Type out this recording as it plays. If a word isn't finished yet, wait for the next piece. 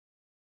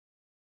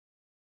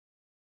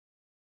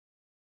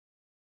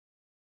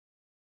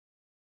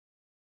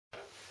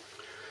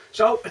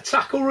So, a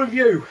tackle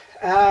review.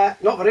 Not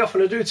very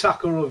often I do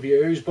tackle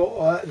reviews,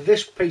 but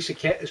this piece of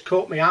kit has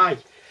caught my eye.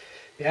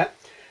 Yeah,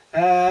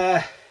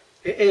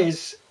 it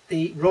is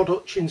the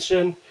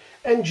Hutchinson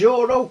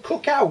Enduro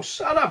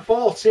Cookhouse, and I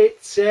bought it,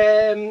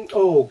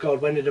 oh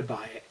god, when did I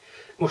buy it?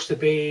 Must have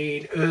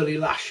been early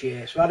last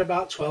year, so I had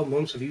about 12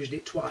 months. I've used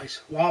it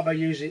twice. Why have I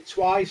used it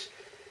twice?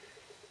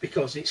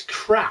 Because it's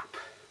crap.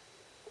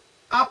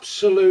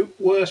 Absolute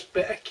worst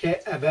bit of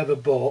kit I've ever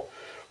bought.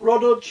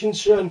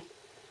 Hutchinson,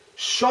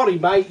 sorry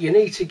mate, you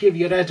need to give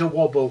your head a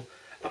wobble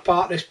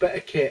about this bit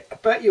of kit. I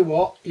bet you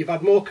what, you've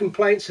had more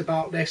complaints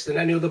about this than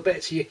any other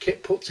bits of your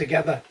kit put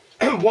together.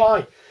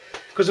 Why?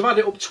 Because I've had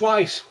it up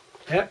twice.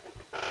 Yeah.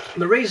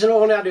 And the reason I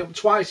only had it up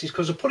twice is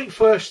because I put it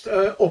first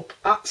up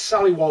at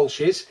Sally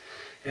Walsh's,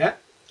 yeah,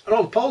 and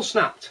all the poles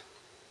snapped.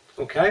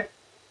 Okay,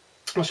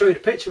 I'll show you the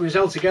picture. It was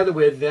held together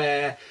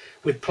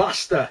with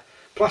plaster.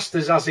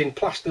 Plasters as in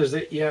plasters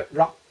that you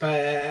wrap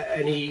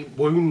any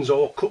wounds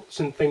or cuts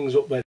and things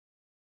up with.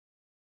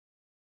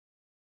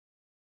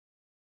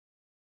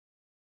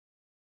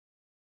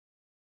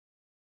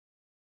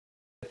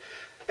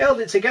 Held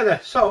it together,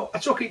 so I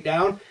took it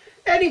down.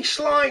 Any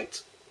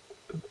slight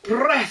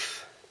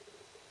breath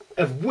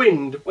of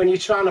wind when you're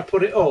trying to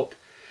put it up,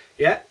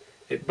 yeah,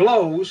 it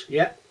blows,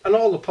 yeah, and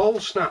all the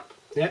poles snap.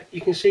 Yeah,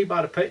 you can see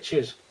by the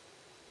pictures.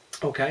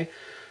 Okay,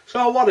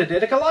 so what I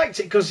did, I liked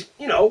it because,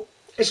 you know,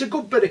 it's a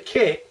good bit of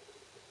kit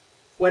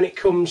when it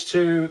comes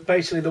to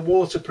basically the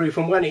waterproof,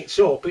 and when it's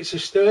up, it's a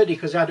sturdy,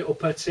 because I had it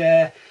up at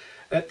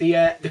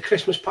the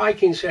Christmas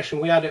piking session.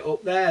 We had it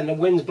up there, and the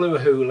winds blew a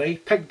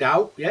hoolie, pegged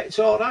out. Yeah, it's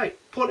all right.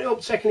 Putting it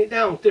up, taking it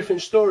down,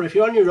 different story. If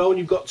you're on your own,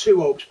 you've got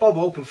two hopes, bob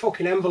open,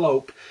 fucking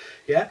envelope.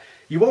 Yeah,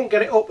 you won't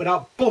get it up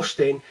without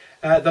busting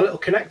the little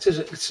connectors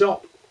at the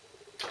top.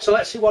 So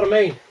let's see what I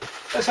mean.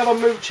 Let's have a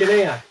mooch in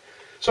here.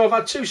 So I've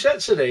had two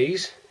sets of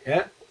these.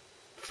 Yeah.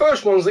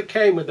 First ones that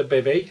came with the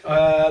bivvy,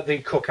 the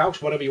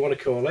cookhouse, whatever you want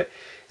to call it,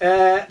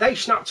 they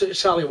snapped at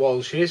Sally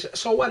Walsh's,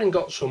 so I went and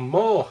got some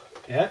more,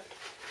 yeah,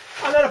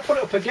 and then I put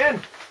it up again.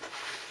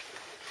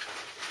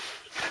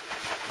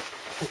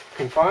 If I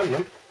can find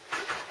them.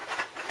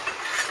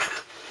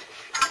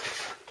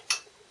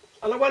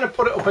 And I went and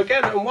put it up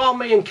again, and while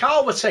me and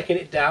Carl were taking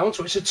it down,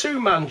 so it's a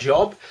two-man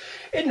job,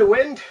 in the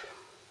wind,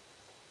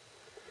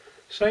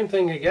 same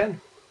thing again.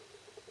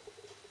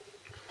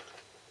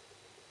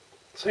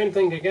 Same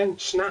thing again,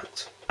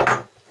 snapped.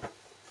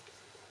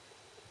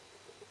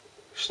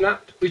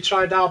 Snapped. We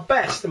tried our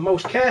best and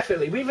most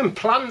carefully. We even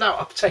planned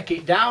out to take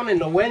it down in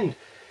the wind.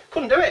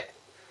 Couldn't do it.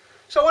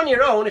 So on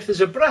your own, if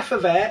there's a breath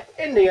of air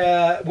in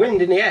the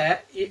wind in the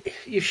air,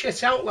 you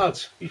shit out,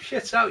 lads. You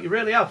shit out, you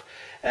really have.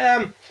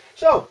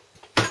 So,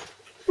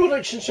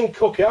 Hutchinson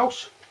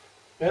Cookhouse.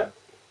 Yeah.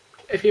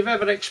 If you've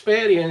ever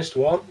experienced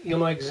one, you'll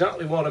know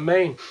exactly what I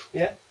mean.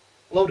 Yeah.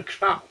 Load of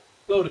crap.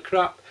 Load of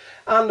crap.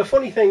 And the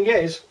funny thing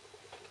is,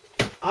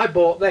 I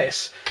bought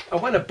this,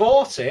 and when I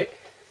bought it,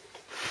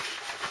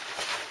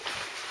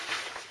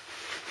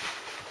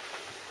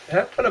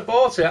 yeah,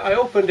 I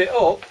opened it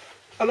up,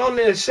 and on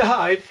the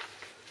side,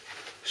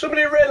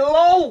 somebody written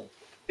LOL,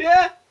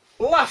 yeah,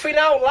 laughing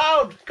out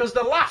loud, because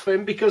they're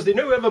laughing because they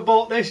knew whoever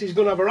bought this is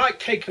going to have a right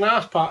cake and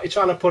arse party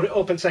trying to put it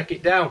up and take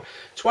it down.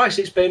 Twice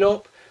it's been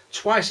up,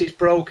 twice it's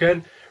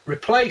broken,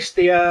 replaced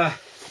the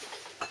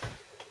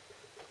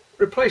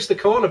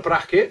corner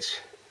brackets.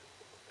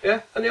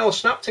 Yeah, and they all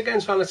snapped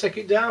again trying to take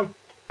it down.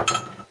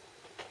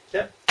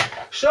 Yeah.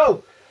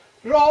 So,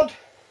 rod,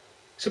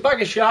 it's a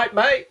bag of shite,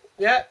 mate.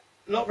 Yeah,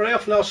 not very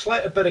often I'll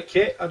slate a bit of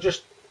kit. I'll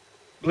just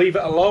leave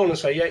it alone and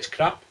say, yeah, it's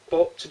crap.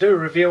 But to do a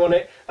review on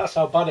it, that's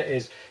how bad it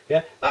is.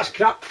 Yeah, that's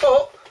crap.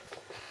 But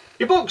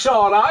your book's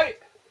alright.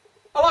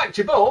 I liked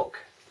your book.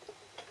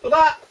 But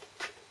that,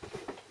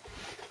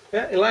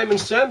 yeah, in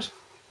layman's terms,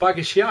 bag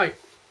of shite.